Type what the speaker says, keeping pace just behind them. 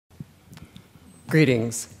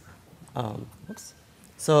Greetings. Oops.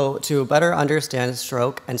 So to better understand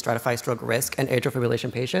stroke and stratify stroke risk in atrial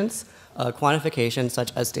fibrillation patients, quantifications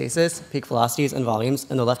such as stasis, peak velocities, and volumes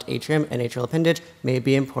in the left atrium and atrial appendage may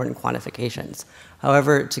be important quantifications.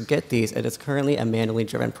 However, to get these, it is currently a manually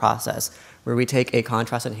driven process where we take a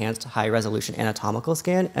contrast-enhanced high-resolution anatomical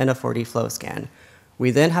scan and a 4D flow scan. We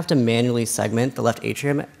then have to manually segment the left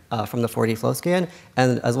atrium from the 4D flow scan,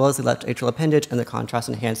 and as well as the left atrial appendage and the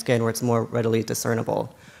contrast-enhanced scan where it's more readily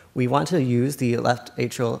discernible. We want to use the left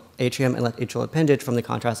atrium and left atrial appendage from the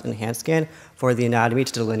contrast-enhanced scan for the anatomy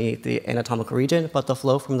to delineate the anatomical region, but the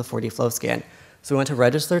flow from the 4D flow scan. So we want to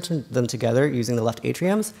register them together using the left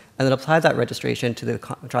atriums, and then apply that registration to the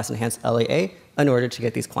contrast-enhanced LAA in order to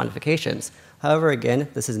get these quantifications. However, again,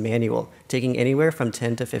 this is manual, taking anywhere from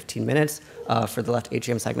 10 to 15 minutes for the left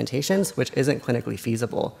atrium segmentations, which isn't clinically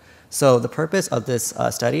feasible. So the purpose of this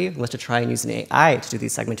study was to try and use an AI to do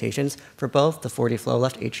these segmentations for both the 4D flow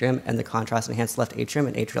left atrium and the contrast-enhanced left atrium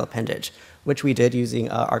and atrial appendage, which we did using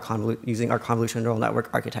our convolutional neural network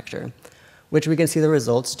architecture, which we can see the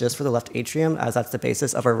results just for the left atrium, as that's the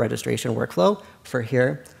basis of our registration workflow for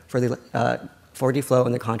here, for the 4D flow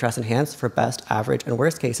and the contrast enhanced for best, average, and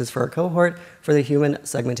worst cases for our cohort for the human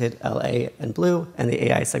segmented LA in blue and the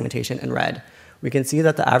AI segmentation in red. We can see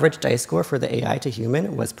that the average dice score for the AI to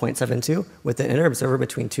human was 0.72, with the inter-observer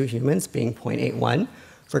between two humans being 0.81.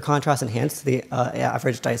 For contrast enhanced, the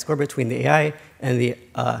average dice score between the AI and the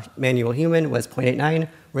manual human was 0.89,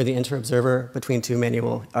 where the inter-observer between two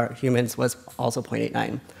manual humans was also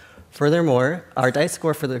 0.89. Furthermore, our dice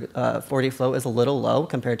score for the 4D flow is a little low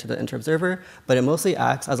compared to the inter-observer, but it mostly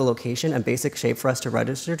acts as a location and basic shape for us to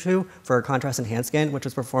register to for our contrast-enhanced scan, which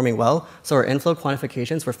was performing well, so our inflow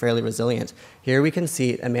quantifications were fairly resilient. Here we can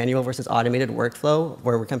see a manual versus automated workflow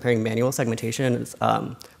where we're comparing manual segmentations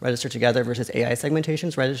registered together versus AI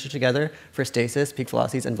segmentations registered together for stasis, peak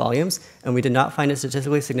velocities, and volumes, and we did not find a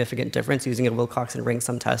statistically significant difference using a Wilcoxon ring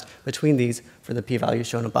sum test between these for the p-values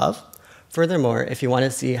shown above. Furthermore, if you want to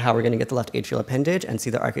see how we're going to get the left atrial appendage and see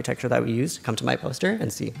the architecture that we used, come to my poster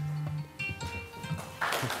and see.